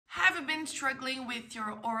you been struggling with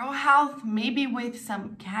your oral health, maybe with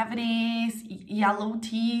some cavities, yellow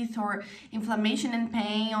teeth, or inflammation and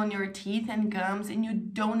pain on your teeth and gums, and you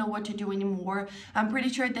don't know what to do anymore? I'm pretty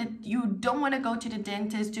sure that you don't want to go to the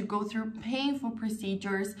dentist to go through painful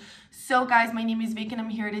procedures. So guys, my name is Vic and I'm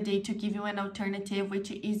here today to give you an alternative,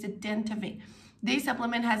 which is a Dentavim. This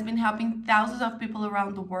supplement has been helping thousands of people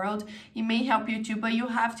around the world. It may help you too, but you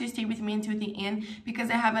have to stay with me until the end because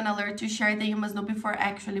I have an alert to share that you must know before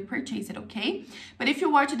actually purchase it, okay? But if you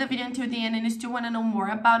watch the video until the end and you still want to know more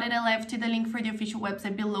about it, I left the link for the official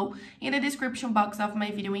website below in the description box of my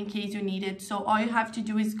video in case you need it. So all you have to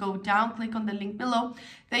do is go down, click on the link below,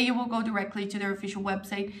 then you will go directly to their official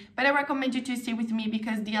website. But I recommend you to stay with me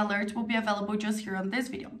because the alerts will be available just here on this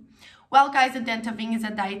video. Well guys, the Dentavim is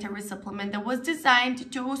a dietary supplement that was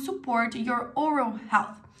designed to support your oral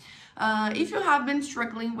health. If you have been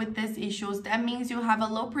struggling with these issues, that means you have a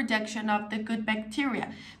low production of the good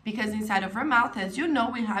bacteria, because inside of our mouth, as you know,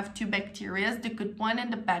 we have two bacteria, the good one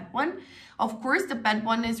and the bad one. Of course, the bad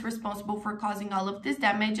one is responsible for causing all of this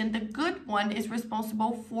damage, and the good one is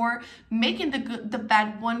responsible for making the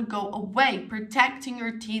bad one go away, protecting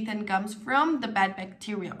your teeth and gums from the bad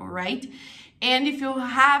bacteria, all right? And if you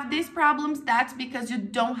have these problems, that's because you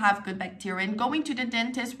don't have good bacteria. And going to the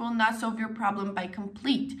dentist will not solve your problem by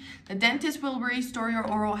complete. The dentist will restore your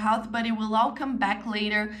oral health, but it will all come back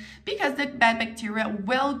later because the bad bacteria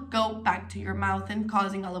will go back to your mouth and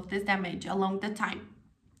causing all of this damage along the time.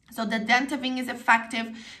 So the Dentavim is effective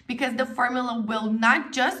because the formula will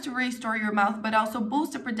not just restore your mouth, but also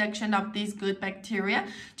boost the production of these good bacteria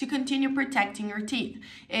to continue protecting your teeth.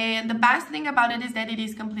 And the best thing about it is that it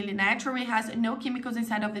is completely natural. It has no chemicals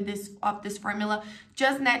inside of this formula,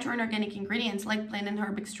 just natural and organic ingredients like plant and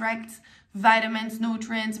herb extracts, vitamins,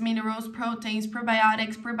 nutrients, minerals, proteins,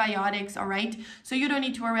 prebiotics, all right? So you don't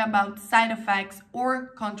need to worry about side effects or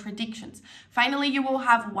contradictions. Finally, you will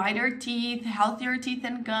have whiter teeth, healthier teeth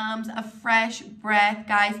and gums, a fresh breath,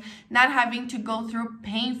 guys, not having to go through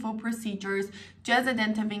painful procedures. Just a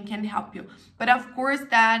Dentavim can help you. But of course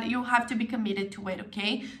that you have to be committed to it,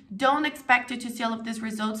 okay? Don't expect to see all of these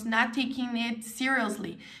results not taking it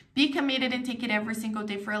seriously. Be committed and take it every single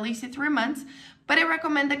day for at least 3 months. But I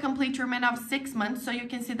recommend a complete treatment of 6 months so you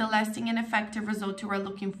can see the lasting and effective result you are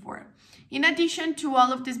looking for. In addition to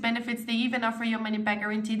all of these benefits, they even offer you a money-back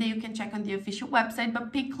guarantee that you can check on the official website,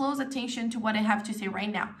 but pay close attention to what I have to say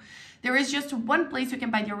right now. There is just one place you can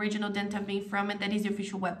buy the original Dentavim from, and that is the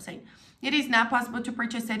official website. It is not possible to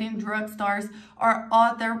purchase it in drugstores or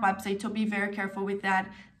other websites, so be very careful with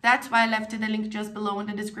that. That's why I left the link just below in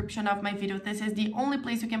the description of my video. This is the only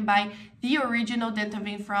place you can buy the original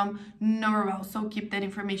Dentavim from, nowhere else. So keep that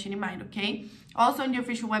information in mind, okay? Also on the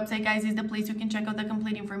official website, guys, is the place you can check out the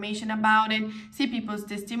complete information about it, see people's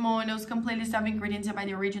testimonials, complete list of ingredients about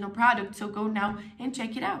the original product. So go now and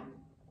check it out.